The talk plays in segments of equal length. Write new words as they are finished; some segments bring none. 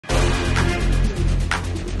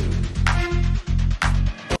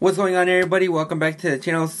What's going on, everybody? Welcome back to the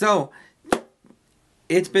channel. So,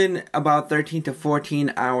 it's been about 13 to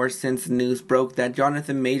 14 hours since the news broke that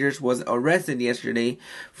Jonathan Majors was arrested yesterday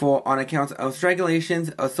on accounts of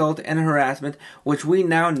strangulation, assault, and harassment, which we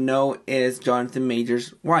now know is Jonathan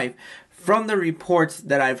Majors' wife. From the reports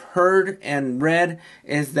that I've heard and read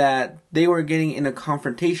is that they were getting in a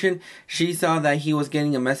confrontation. She saw that he was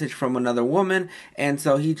getting a message from another woman, and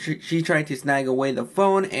so she tried to snag away the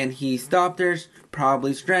phone, and he stopped her,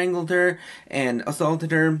 probably strangled her, and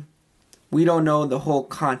assaulted her. We don't know the whole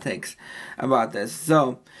context about this.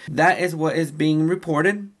 So that is what is being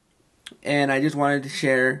reported, and I just wanted to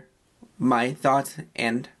share my thoughts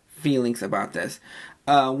and feelings about this.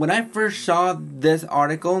 When I first saw this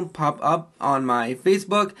article pop up on my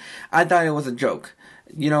Facebook, I thought it was a joke.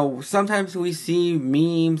 You know, sometimes we see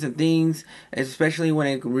memes and things, especially when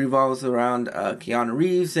it revolves around Keanu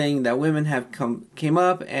Reeves saying that women have came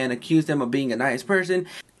up and accused him of being a nice person.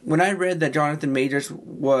 When I read that Jonathan Majors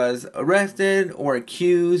was arrested or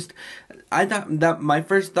accused, I thought that my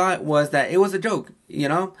first thought was that it was a joke, you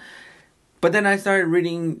know? But then I started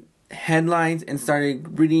reading headlines and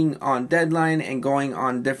started reading on Deadline and going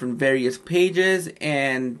on different various pages,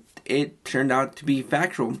 and it turned out to be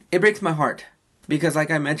factual. It breaks my heart because, like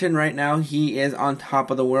I mentioned, right now he is on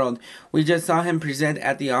top of the world. We just saw him present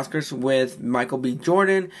at the Oscars with Michael B.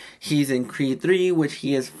 Jordan. He's in Creed 3, which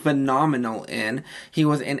he is phenomenal in. He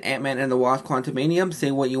was in Ant-Man and the Wasp: Quantumanium.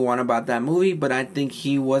 Say what you want about that movie, but I think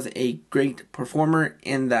he was a great performer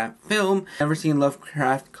in that film. Never seen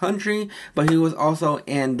Lovecraft Country, but he was also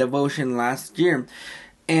in Devotion last year.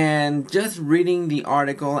 And just reading the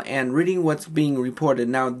article and reading what's being reported.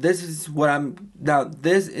 Now, this is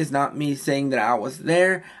not me saying that I was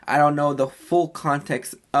there. I don't know the full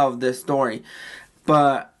context of this story.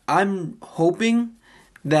 But I'm hoping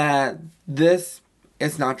that this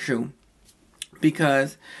is not true.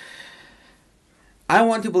 Because I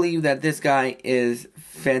want to believe that this guy is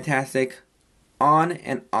fantastic on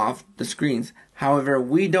and off the screens. However,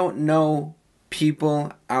 we don't know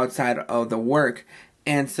people outside of the work.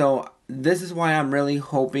 And so this is why I'm really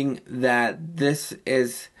hoping that this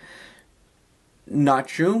is not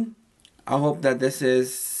true. I hope that this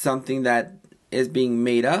is something that is being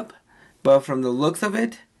made up. But from the looks of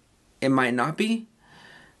it, it might not be.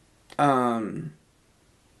 But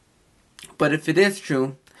if it is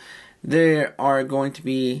true, there are going to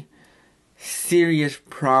be serious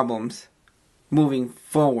problems moving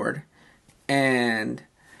forward. And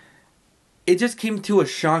it just came to a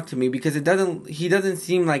shock to me because he doesn't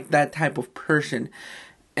seem like that type of person.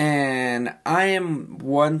 And I am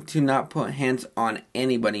one to not put hands on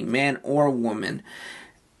anybody, man or woman.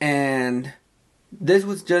 And this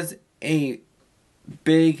was just a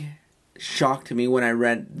big shock to me when I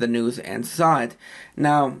read the news and saw it.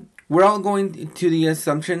 Now, we're all going to the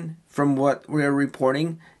assumption from what we're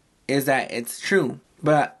reporting is that it's true.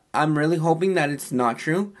 But I'm really hoping that it's not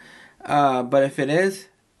true. But if it is,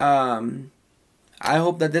 I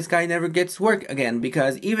hope that this guy never gets work again,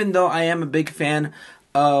 because even though I am a big fan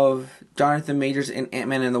of Jonathan Majors in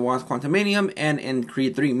Ant-Man and the Wasp: Quantumanium and in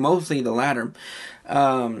Creed 3, mostly the latter,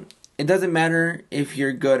 it doesn't matter if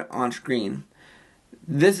you're good on screen.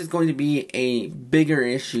 This is going to be a bigger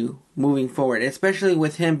issue moving forward, especially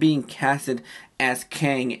with him being casted as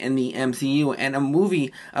Kang in the MCU, and a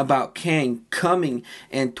movie about Kang coming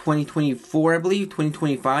in 2024, I believe,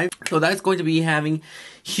 2025. So that's going to be having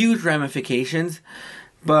huge ramifications.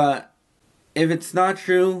 But if it's not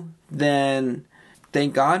true, then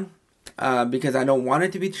thank God, because I don't want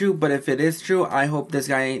it to be true. But if it is true, I hope this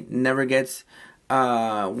guy never gets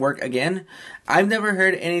work again. I've never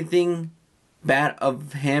heard anything bad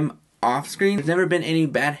of him off screen. There's never been any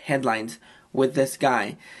bad headlines with this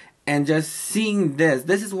guy. And just seeing this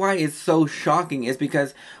is why it's so shocking, is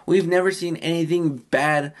because we've never seen anything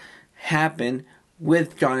bad happen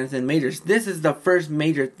with Jonathan Majors. This is the first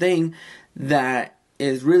major thing that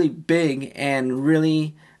is really big and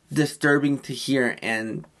really disturbing to hear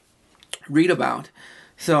and read about.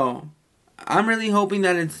 So I'm really hoping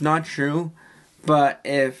that it's not true. But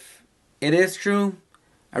if it is true,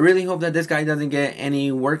 I really hope that this guy doesn't get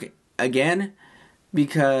any work again,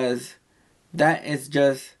 because that is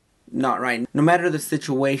just not right. No matter the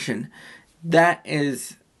situation, that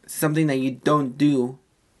is something that you don't do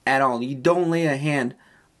at all. You don't lay a hand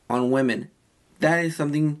on women. That is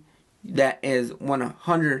something that is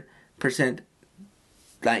 100%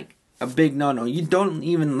 like a big no-no. You don't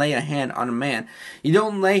even lay a hand on a man. You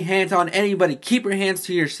don't lay hands on anybody. Keep your hands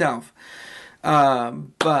to yourself.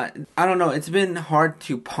 But I don't know. It's been hard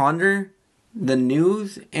to ponder the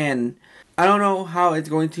news, and I don't know how it's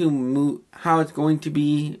going to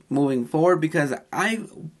be moving forward, because I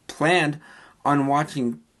planned on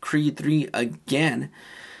watching Creed 3 again.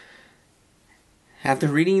 After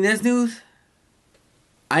reading this news,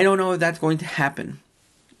 I don't know if that's going to happen.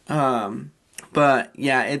 But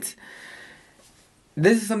yeah,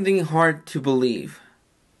 this is something hard to believe.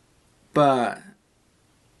 But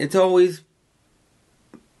it's always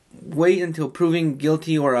wait until proven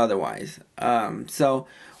guilty or otherwise. So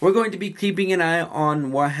we're going to be keeping an eye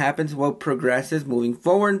on what happens, what progresses moving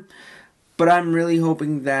forward. But I'm really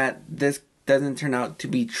hoping that this doesn't turn out to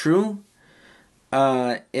be true.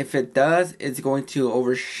 If it does, it's going to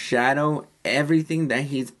overshadow everything that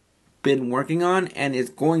he's been working on and is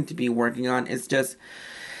going to be working on. It's just,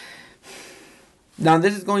 now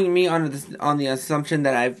this is going to be on the assumption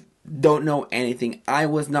that I don't know anything. I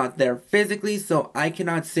was not there physically, so I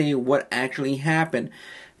cannot say what actually happened.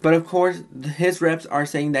 But of course, his reps are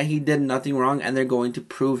saying that he did nothing wrong, and they're going to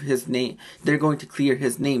prove his name. They're going to clear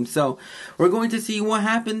his name. So we're going to see what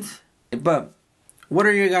happens. But what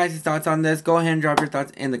are your guys' thoughts on this? Go ahead and drop your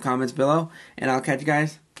thoughts in the comments below, and I'll catch you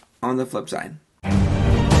guys on the flip side.